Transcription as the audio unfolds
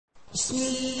بسم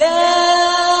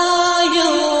الله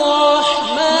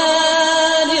الرحمن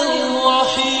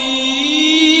الرحيم.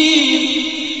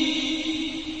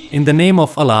 In the name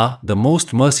of Allah, the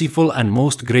most merciful and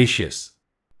most gracious.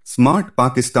 Smart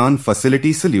Pakistan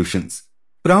Facility Solutions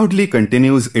proudly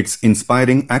continues its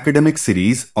inspiring academic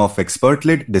series of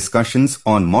expert-led discussions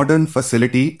on modern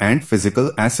facility and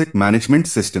physical asset management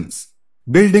systems.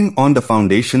 Building on the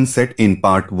foundation set in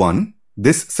Part 1,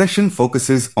 this session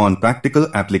focuses on practical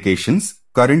applications,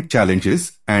 current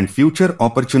challenges, and future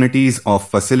opportunities of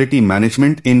facility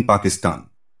management in Pakistan.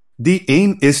 The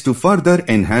aim is to further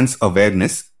enhance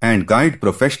awareness and guide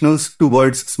professionals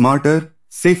towards smarter,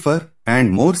 safer,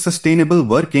 and more sustainable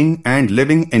working and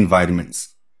living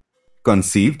environments.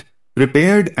 Conceived,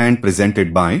 prepared and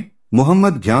presented by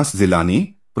Muhammad Ghyas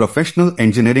Zilani, professional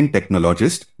engineering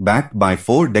technologist backed by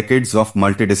 4 decades of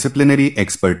multidisciplinary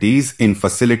expertise in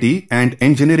facility and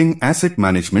engineering asset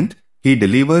management, he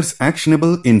delivers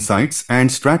actionable insights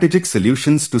and strategic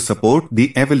solutions to support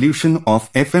the evolution of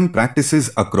FM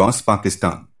practices across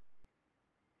Pakistan.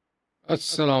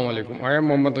 Assalamu alaikum. I am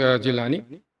Muhammad Ghyas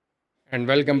Zilani and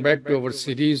welcome back to our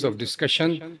series of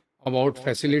discussion about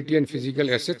facility and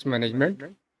physical assets management,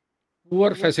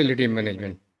 poor facility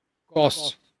management,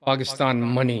 costs, Pakistan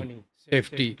money,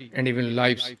 safety, and even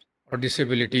lives or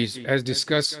disabilities as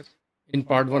discussed in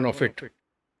part 1 of it.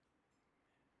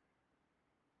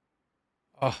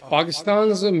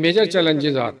 Pakistan's major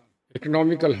challenges are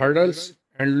economical hurdles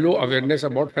and low awareness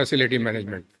about facility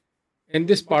management. In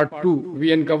this part 2,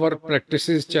 we uncover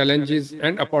practices, challenges,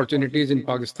 and opportunities in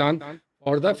Pakistan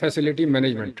for the facility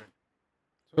management.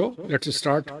 So, let's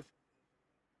start.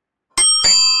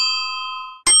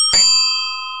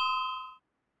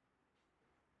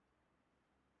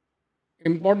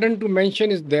 Important to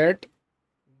mention is that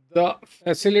the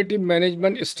facility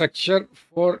management structure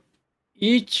for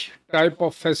each type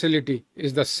of facility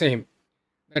is the same.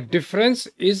 The difference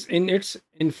is in its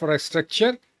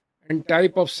infrastructure and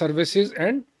type of services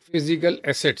and physical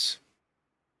assets.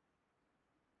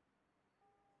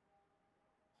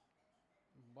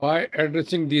 By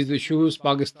addressing these issues,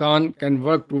 Pakistan can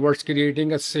work towards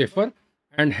creating a safer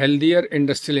and healthier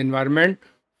industrial environment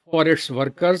for its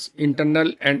workers,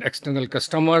 internal and external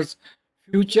customers.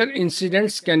 Future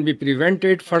incidents can be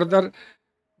prevented. Further,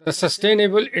 the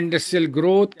sustainable industrial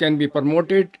growth can be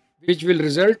promoted, which will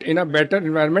result in a better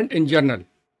environment in general.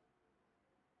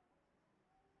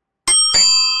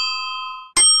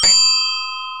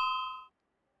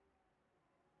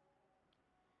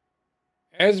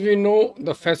 As we know,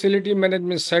 the facility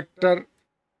management sector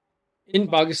in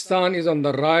Pakistan is on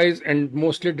the rise and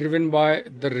mostly driven by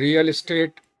the real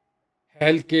estate,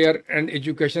 healthcare, and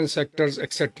education sectors,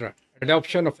 etc.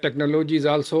 Adoption of technology is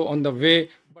also on the way,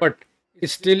 but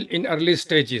is still in early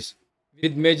stages.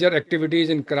 With major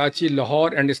activities in Karachi,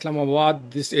 Lahore, and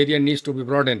Islamabad, this area needs to be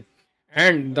broadened.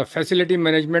 And the facility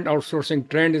management outsourcing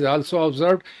trend is also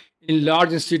observed in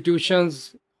large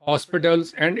institutions,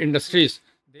 hospitals, and industries.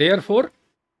 Therefore,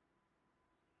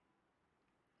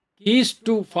 keys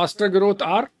to faster growth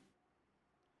are,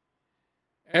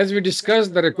 as we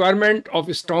discussed, the requirement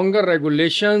of stronger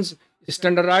regulations,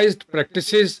 standardized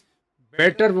practices,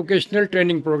 better vocational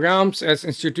training programs at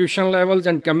institutional levels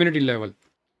and community level.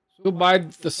 So by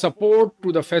the support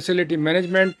to the facility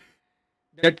management,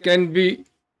 that can be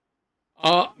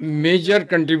a major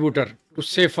contributor to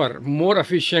safer, more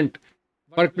efficient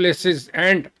workplaces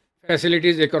and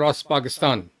facilities across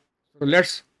Pakistan. So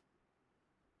let's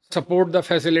support the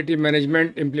facility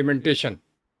management implementation.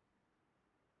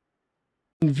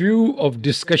 In view of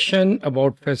discussion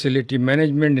about facility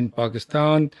management in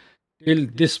Pakistan till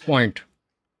this point,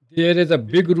 there is a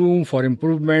big room for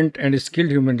improvement, and skilled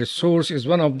human resource is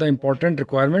one of the important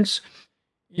requirements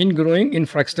in growing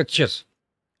infrastructures.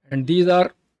 And these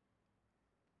are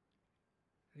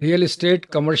real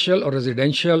estate, commercial or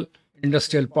residential,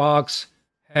 industrial parks,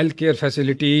 healthcare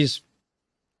facilities,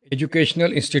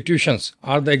 educational institutions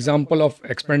are the example of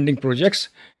expanding projects,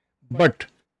 but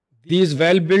these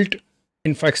well-built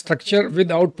infrastructure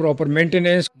without proper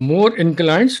maintenance more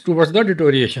inclines towards the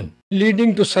deterioration,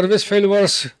 leading to service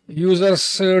failures,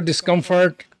 users'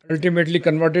 discomfort, ultimately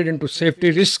converted into safety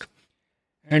risk,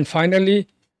 and finally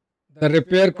the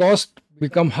repair cost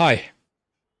become high.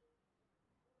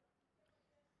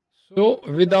 So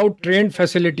without trained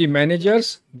facility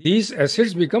managers, these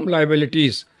assets become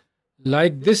liabilities,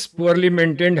 like this poorly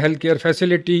maintained healthcare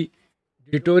facility,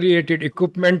 deteriorated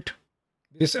equipment.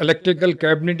 This electrical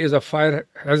cabinet is a fire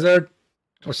hazard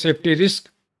or safety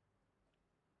risk.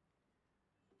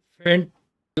 Faint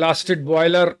blasted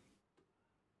boiler,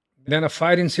 then a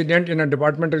fire incident in a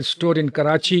departmental store in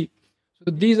Karachi. So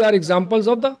these are examples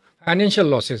of the financial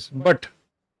losses. But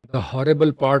the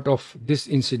horrible part of this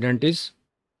incident is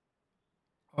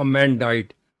a man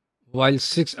died while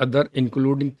six others,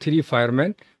 including three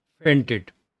firemen,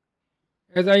 fainted.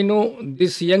 As I know,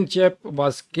 this young chap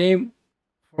was came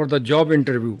for the job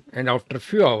interview, and after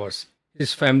few hours,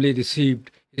 his family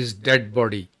received his dead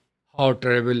body. How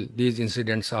terrible these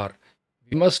incidents are.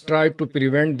 We must try to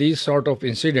prevent these sort of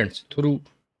incidents through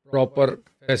proper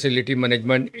facility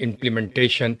management,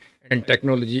 implementation, and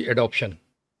technology adoption.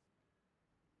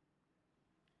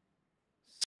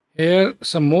 Here are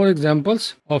some more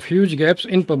examples of huge gaps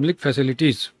in public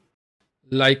facilities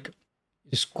like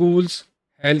schools,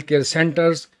 healthcare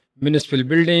centers, municipal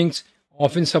buildings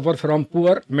often suffer from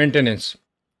poor maintenance,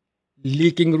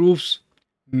 leaking roofs,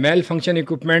 malfunction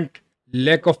equipment,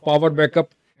 lack of power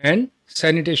backup, and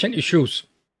sanitation issues.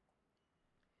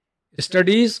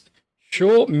 Studies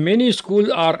show many schools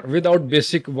are without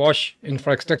basic wash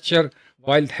infrastructure,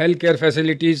 while healthcare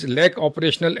facilities lack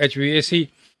operational HVAC,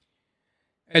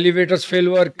 elevators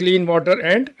failure, clean water,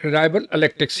 and reliable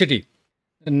electricity.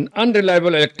 An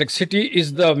unreliable electricity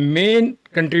is the main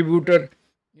contributor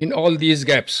in all these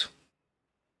gaps.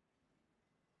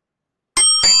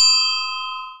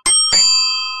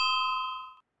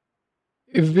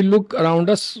 If we look around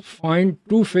us, find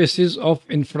two phases of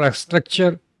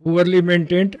infrastructure, poorly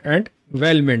maintained and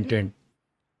well maintained.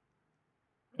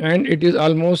 And it is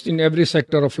almost in every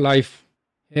sector of life.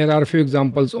 Here are a few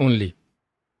examples only.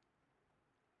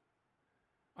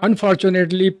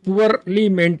 Unfortunately, poorly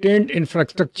maintained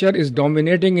infrastructure is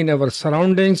dominating in our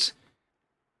surroundings,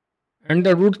 and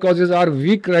the root causes are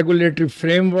weak regulatory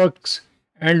frameworks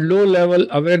and low level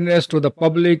awareness to the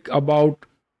public about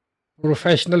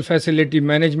professional facility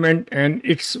management and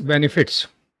its benefits.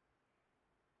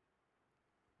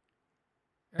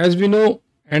 As we know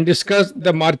and discussed,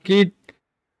 the market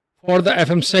for the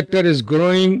FM sector is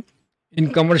growing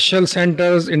in commercial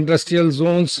centers, industrial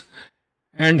zones,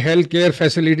 and healthcare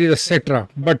facilities, etc.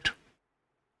 But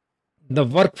the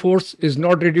workforce is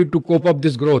not ready to cope up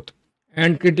this growth,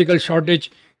 and critical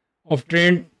shortage of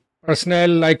trained personnel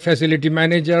like facility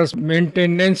managers,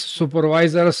 maintenance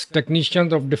supervisors,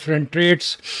 technicians of different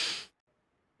trades,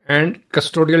 and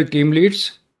custodial team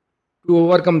leads. To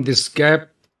overcome this gap,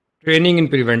 training in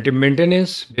preventive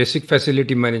maintenance, basic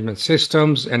facility management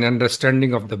systems, and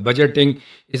understanding of the budgeting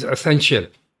is essential,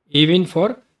 even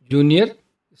for junior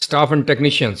staff and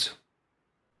technicians.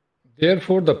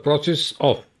 Therefore, the process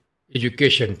of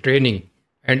education, training,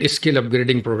 and skill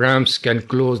upgrading programs can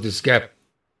close this gap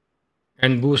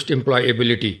and boost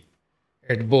employability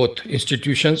at both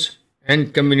institutions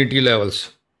and community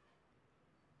levels,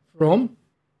 from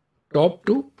top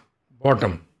to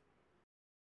bottom.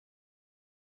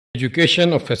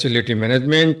 Education of facility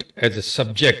management as a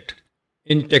subject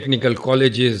in technical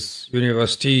colleges,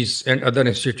 universities, and other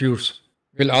institutes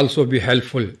will also be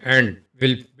helpful and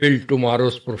will build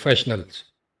tomorrow's professionals.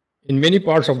 In many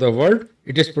parts of the world,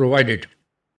 it is provided.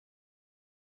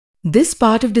 This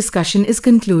part of discussion is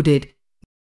concluded.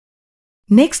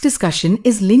 Next discussion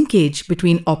is linkage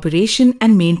between operation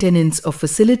and maintenance of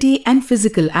facility and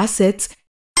physical assets.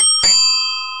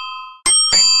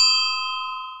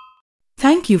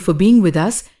 Thank you for being with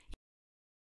us.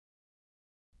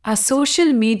 Our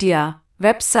social media,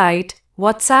 website,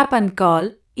 WhatsApp and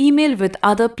call, email with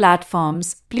other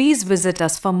platforms. Please visit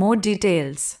us for more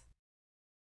details.